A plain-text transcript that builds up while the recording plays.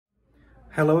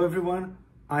Hello everyone,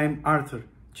 I'm Arthur,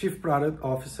 Chief Product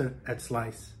Officer at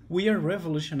Slice. We are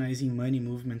revolutionizing money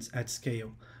movements at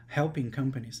scale, helping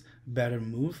companies better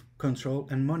move, control,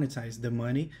 and monetize the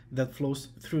money that flows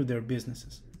through their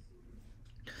businesses.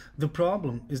 The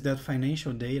problem is that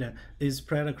financial data is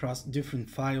spread across different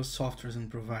files, softwares, and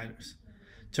providers,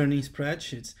 turning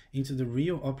spreadsheets into the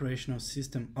real operational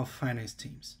system of finance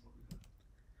teams,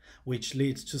 which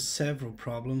leads to several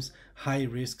problems, high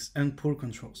risks, and poor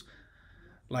controls,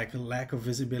 like a lack of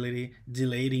visibility,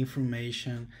 delayed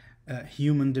information,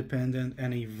 human dependent,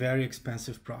 and a very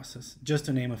expensive process, just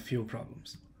to name a few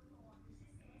problems.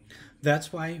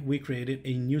 That's why we created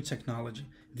a new technology,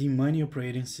 the Money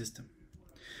Operating System,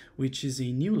 which is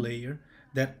a new layer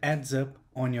that adds up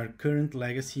on your current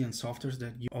legacy and softwares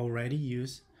that you already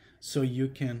use, so you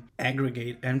can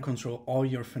aggregate and control all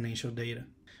your financial data.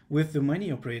 With the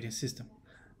Money Operating System,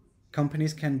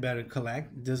 companies can better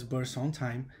collect, disburse on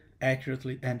time,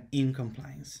 accurately, and in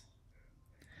compliance.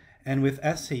 And with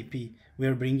SAP, we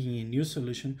are bringing a new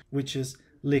solution, which is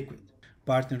Liquid,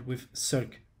 partnered with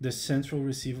CERC, the Central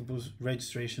Receivables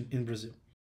Registration in Brazil.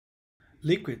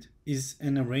 Liquid is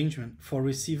an arrangement for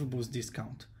receivables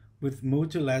discount with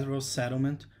multilateral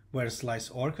settlement where Slice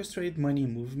orchestrates money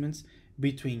movements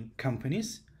between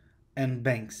companies and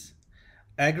banks,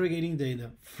 aggregating data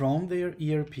from their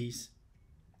ERPs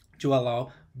to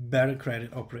allow better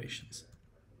credit operations.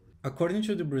 According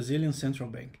to the Brazilian Central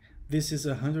Bank, this is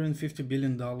a $150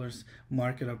 billion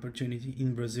market opportunity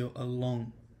in Brazil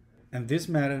alone. And this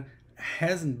matter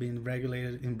hasn't been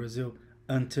regulated in Brazil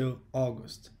until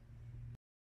August.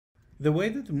 The way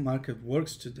that the market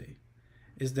works today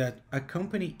is that a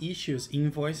company issues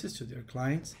invoices to their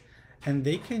clients, and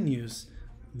they can use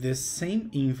this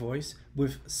same invoice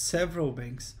with several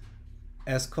banks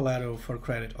as collateral for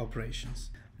credit operations.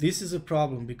 This is a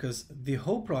problem because the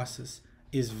whole process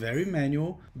is very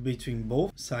manual between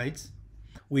both sides,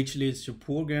 which leads to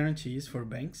poor guarantees for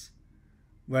banks,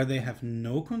 where they have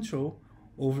no control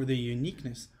over the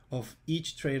uniqueness of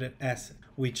each traded asset,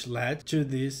 which led to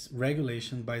this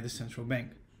regulation by the central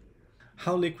bank.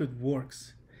 How Liquid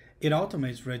works: it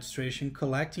automates registration,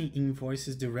 collecting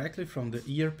invoices directly from the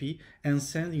ERP and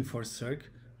sending for CERC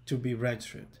to be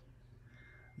registered.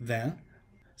 Then,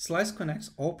 Slice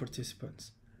connects all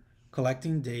participants,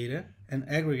 collecting data and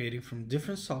aggregating from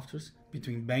different softwares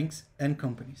between banks and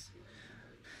companies.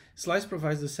 Slice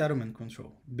provides the settlement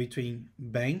control between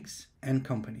banks and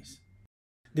companies.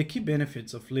 The key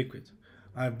benefits of Liquid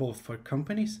are both for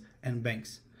companies and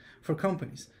banks. For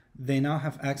companies, they now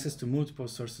have access to multiple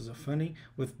sources of funding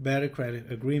with better credit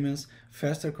agreements,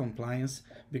 faster compliance,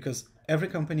 because every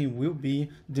company will be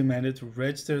demanded to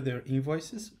register their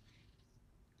invoices,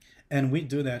 and we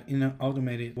do that in an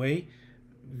automated way,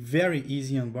 very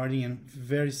easy onboarding and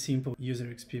very simple user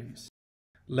experience.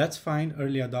 Let's find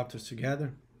early adopters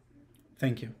together.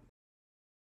 Thank you.